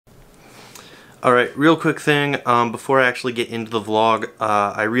Alright, real quick thing, before I actually get into the vlog,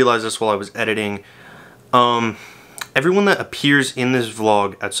 I realized this while I was editing. Everyone that appears in this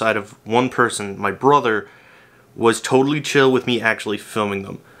vlog, outside of one person, my brother, was totally chill with me actually filming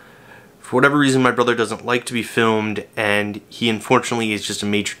them. For whatever reason, my brother doesn't like to be filmed, and he unfortunately is just a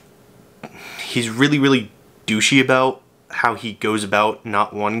major... He's really, really douchey about how he goes about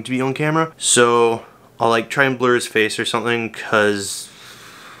not wanting to be on camera. So, I'll like try and blur his face or something, because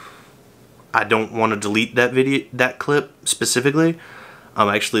I don't want to delete that clip specifically.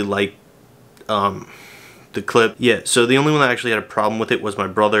 I actually like the clip. Yeah, so the only one that actually had a problem with it was my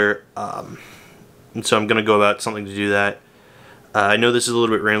brother, and so I'm gonna go about something to do that. I know this is a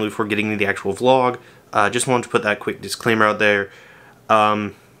little bit rambly before getting into the actual vlog. Just wanted to put that quick disclaimer out there.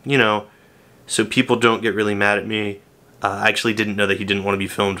 You know, so people don't get really mad at me. I actually didn't know that he didn't want to be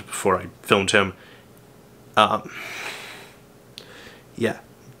filmed before I filmed him. Yeah,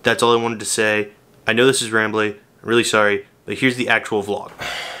 that's all I wanted to say. I know this is rambly, I'm really sorry, but here's the actual vlog.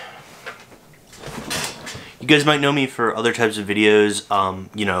 You guys might know me for other types of videos,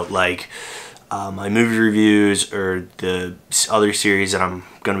 you know, like my movie reviews or the other series that I'm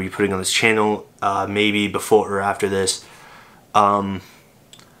going to be putting on this channel, maybe before or after this. I'm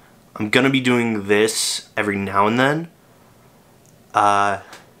going to be doing this every now and then.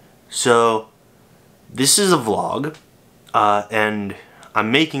 So this is a vlog, and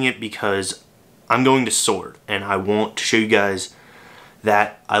I'm making it because I'm going to Sword, and I want to show you guys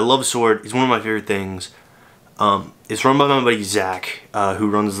that I love Sword. It's one of my favorite things. It's run by my buddy Zach, who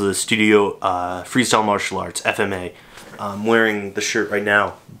runs the studio Freestyle Martial Arts, FMA. I'm wearing the shirt right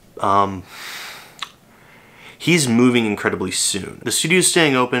now. He's moving incredibly soon. The studio's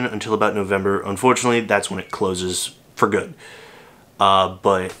staying open until about November. Unfortunately, that's when it closes for good.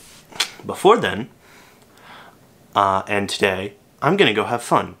 But before then, and today, I'm gonna go have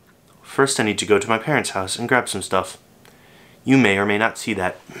fun. First, I need to go to my parents' house and grab some stuff. You may or may not see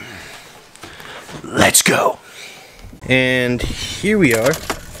that. Let's go! And here we are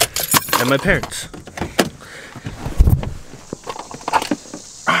at my parents'.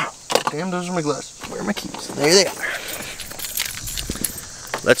 Damn, those are my glasses. Where are my keys? There they are.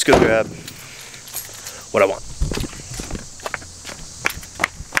 Let's go grab what I want.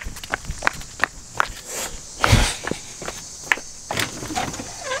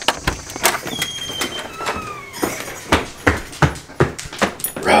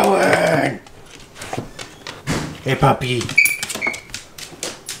 Rowan! Hey, puppy.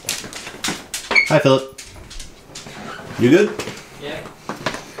 Hi, Philip. You good? Yeah.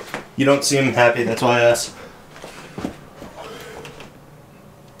 You don't seem happy, that's why I asked.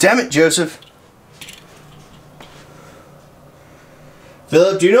 Damn it, Joseph.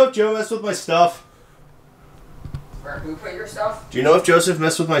 Philip, do you know if Joe messed with my stuff? Where, who put your stuff? Do you know if Joseph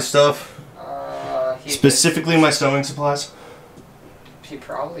messed with my stuff? Specifically my sewing supplies? He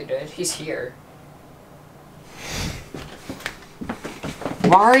probably did. He's here.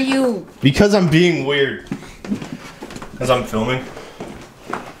 Why are you... Because I'm being weird. Because I'm filming.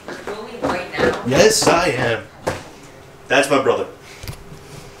 You're filming right now? Yes, I am. That's my brother.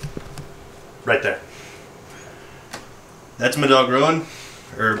 Right there. That's my dog Rowan.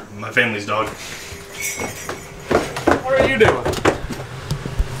 Or my family's dog. What are you doing?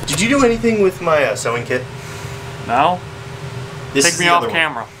 Did you do anything with my sewing kit? No. This Take is me the off other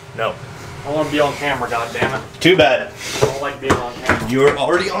camera. One. No. I want to be on camera, goddammit. Too bad. I don't like being on camera. You're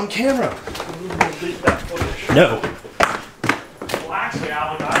already on camera. Delete that footage. No. Well, actually,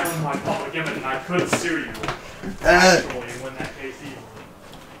 Alec, I own my public image and I could sue you. Actually, win that case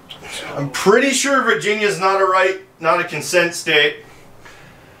easily. So, I'm pretty sure Virginia's not a consent state.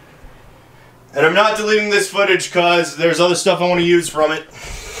 And I'm not deleting this footage because there's other stuff I want to use from it.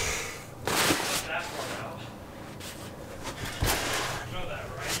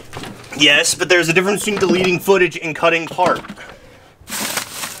 Yes, but there's a difference between deleting footage and cutting part.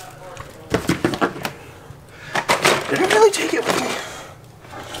 Did I really take it with me?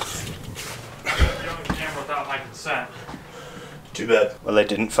 you're on camera without my consent. Too bad. Well, I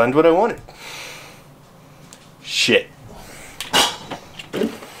didn't find what I wanted. Shit.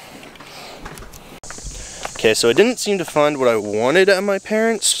 Okay, so I didn't seem to find what I wanted at my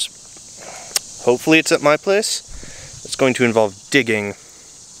parents'. Hopefully it's at my place. It's going to involve digging.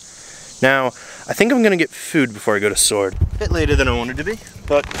 Now, I think I'm gonna get food before I go to Sword. A bit later than I wanted to be,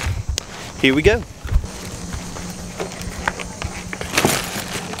 but here we go. And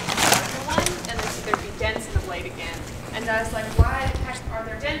there'd be dents in the blade again. And I was like, why the heck are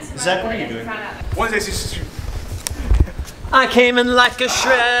there dents in my Zach, what are blade? you doing? And found out What is this? I came in like a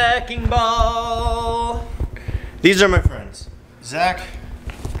wrecking ball. These are my friends. Zach,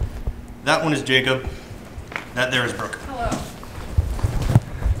 That one is Jacob. That there is Brooke. Hello.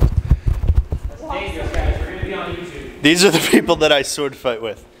 That's dangerous, guys. We're gonna be on YouTube. These are the people that I sword fight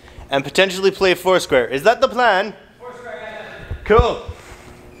with. And potentially play Foursquare. Is that the plan? Foursquare, yeah. Cool.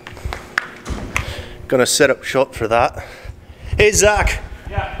 Gonna set up shop for that. Hey Zach,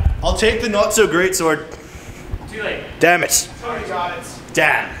 Yeah. I'll take the not so great sword. Too late. Damn it. Tony got it.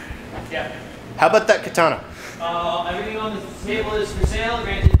 Damn. Yeah. How about that katana? Everything on the table is for sale.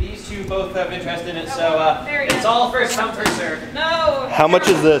 Granted, these two both have interest in it, so There he it's is. all first come, first serve. No. How much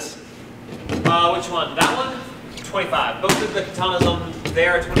is this? Which one? That one? 25. Both of the katanas on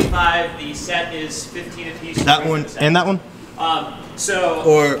there are 25. The set is 15 apiece. That one and that one? So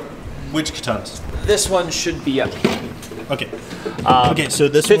Or which katanas? this one should be up here. Okay. Okay, so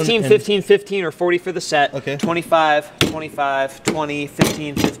this 15, one. 15, 15, or 40 for the set. Okay. 25, 25, 20,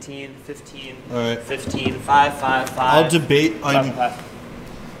 15, 15, 15, All right. 15, 5, 5, 5. I'll debate. I'm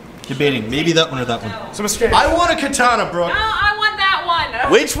 5. debating. Maybe that one or that one. So Mr. K. I want a katana, bro. No, I want that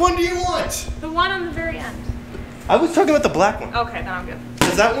one. Which one do you want? The one on the very end. I was talking about the black one. Okay, then I'm good.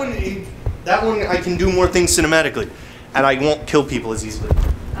 Because that one I can do more things cinematically. And I won't kill people as easily.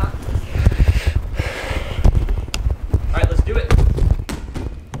 Alright, let's do it.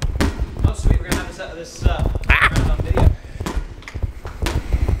 Oh, sweet, we're gonna have this on video.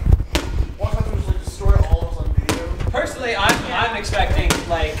 Why don't you just like destroy all of us on video? Personally, I'm expecting,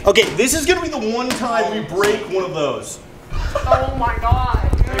 like, Okay, this is gonna be the one time we break one of those. Oh my god.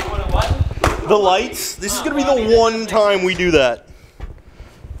 everyone at what? The lights. This is gonna be the one time we do that.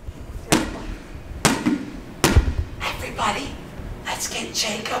 Everybody, let's get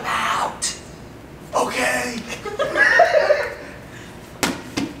Jacob out. Okay.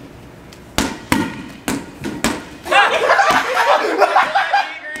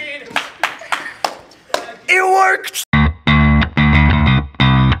 It worked!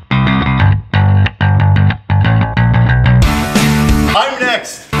 I'm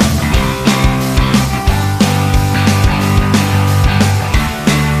next.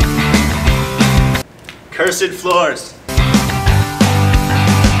 Cursed floors.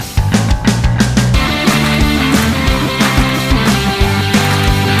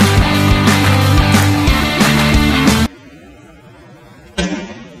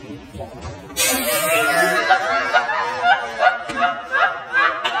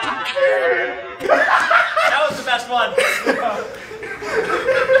 That was the best one.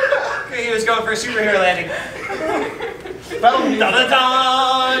 Okay, he was going for a superhero landing. Dun dun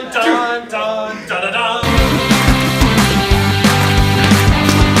dun dun dun dun dun.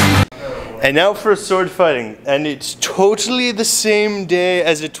 And now for sword fighting, and it's totally the same day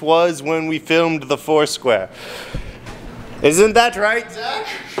as it was when we filmed the Foursquare. Isn't that right, Zach?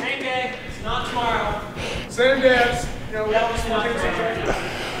 Same day, it's not tomorrow. Same dance.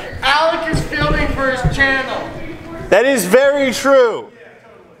 Alec is filming for his channel. That is very true.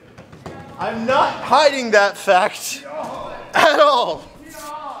 I'm not hiding that fact at all.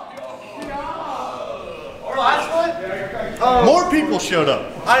 More people showed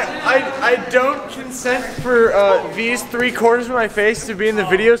up. I don't consent for these 3/4 of my face to be in the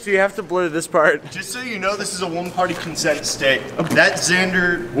video, so you have to blur this part. Just so you know, this is a one-party consent state. That's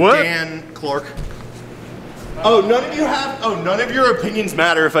Xander, What? Dan, Clark. Oh, none of you have. Oh, none of your opinions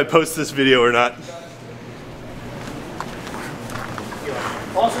matter if I post this video or not.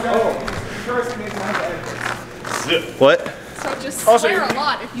 Also, first needs to have the edit. What? So just Also, swear you- a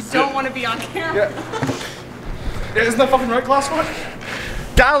lot if you don't want to be on camera. Isn't that fucking right, class one?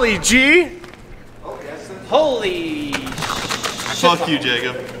 Dolly G. Holy. Fuck you,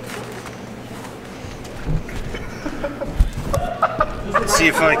 Jacob. Let's see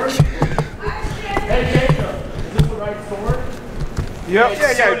if I. Hey Jacob, is this the right sword? Yep.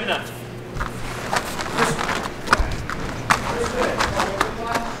 It's sword enough.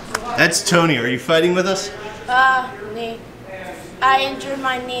 That's Tony. Are you fighting with us? Knee. I injured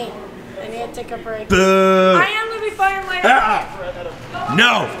my knee. I need to take a break. Boo! I am gonna be fighting later. Ah!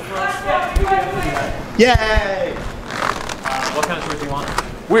 No! Yay! What kind of sword do you want?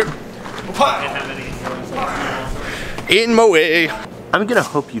 We're. I don't have any. In my way. I'm gonna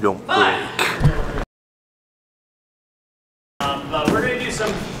hope you don't break. But we're gonna do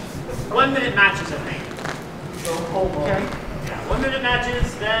some 1-minute matches, I think. Okay. Yeah, 1-minute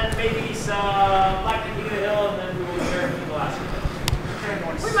matches, then maybe some Black King of the Hill, and then we will serve people asking.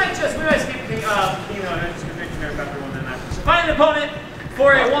 We might skip the just a picture there after 1-minute match. So find an opponent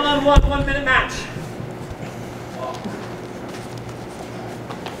for a one-on-one 1-minute match.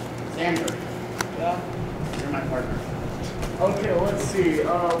 Xander. Yeah? You're my partner. Okay, let's see.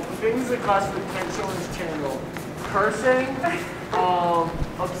 Things that cause potential on his channel. Cursing,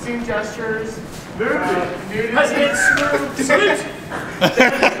 Obscene gestures. Nudity. President salute.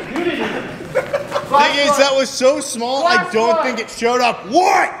 Nudity. Thing is, that was so small, I don't think it showed up.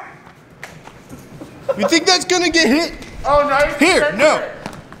 What? You think that's gonna get hit? Oh, nice. Here, no.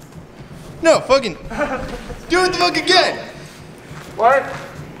 No, fucking. Do it the fuck again. What?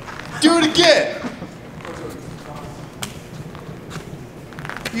 Do it again.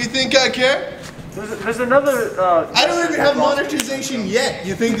 You think I care? There's another. I don't even have monetization yet.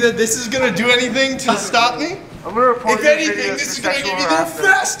 You think that this is gonna do anything to stop me? I'm gonna report If anything, this is gonna get me there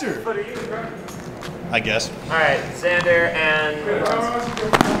faster. I guess. Alright, Xander and...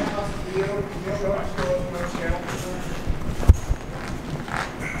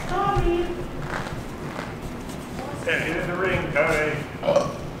 Get in the ring, Cody.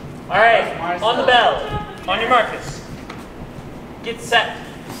 Alright, on the bell. On your markers. Get set.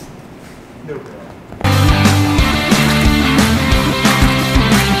 No bell.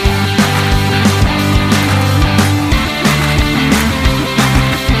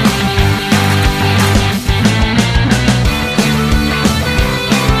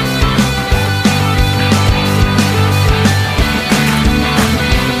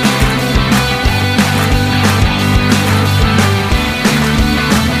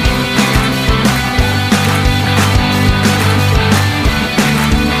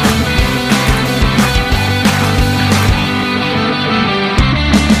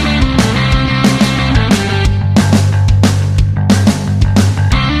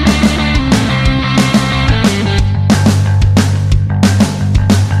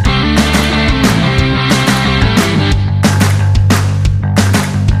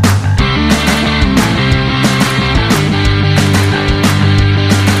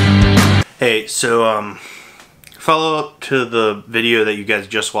 Hey, so follow up to the video that you guys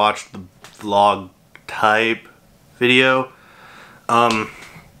just watched, the vlog type video. I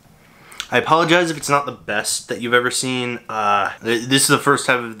apologize if it's not the best that you've ever seen. This is the first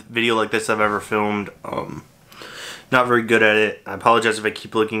type of video like this I've ever filmed. Not very good at it. I apologize if I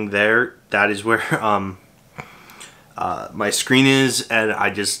keep looking there. That is where my screen is, and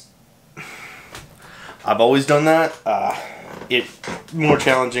I've always done that. More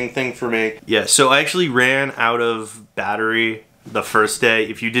challenging thing for me. Yeah, so I actually ran out of battery the first day.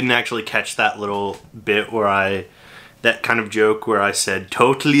 If you didn't actually catch that little bit where that kind of joke where I said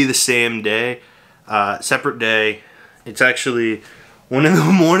totally the same day, separate day. It's actually 1 in the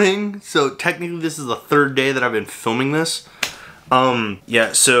morning, so technically this is the third day that I've been filming this.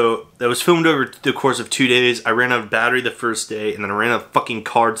 Yeah, so that was filmed over the course of 2 days. I ran out of battery the first day, and then I ran out of fucking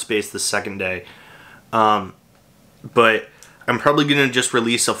card space the second day. But I'm probably going to just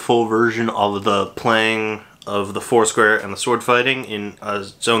release a full version of the playing of the Foursquare and the sword fighting in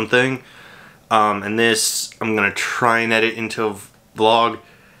its own thing. And this, I'm going to try and edit into a vlog.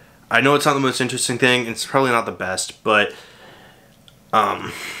 I know it's not the most interesting thing. It's probably not the best, but,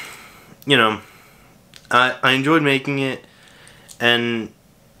 you know, I enjoyed making it. And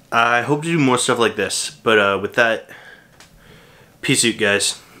I hope to do more stuff like this. But with that, peace out,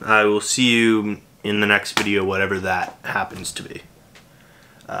 guys. I will see you in the next video, whatever that happens to be.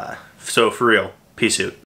 So for real, peace out.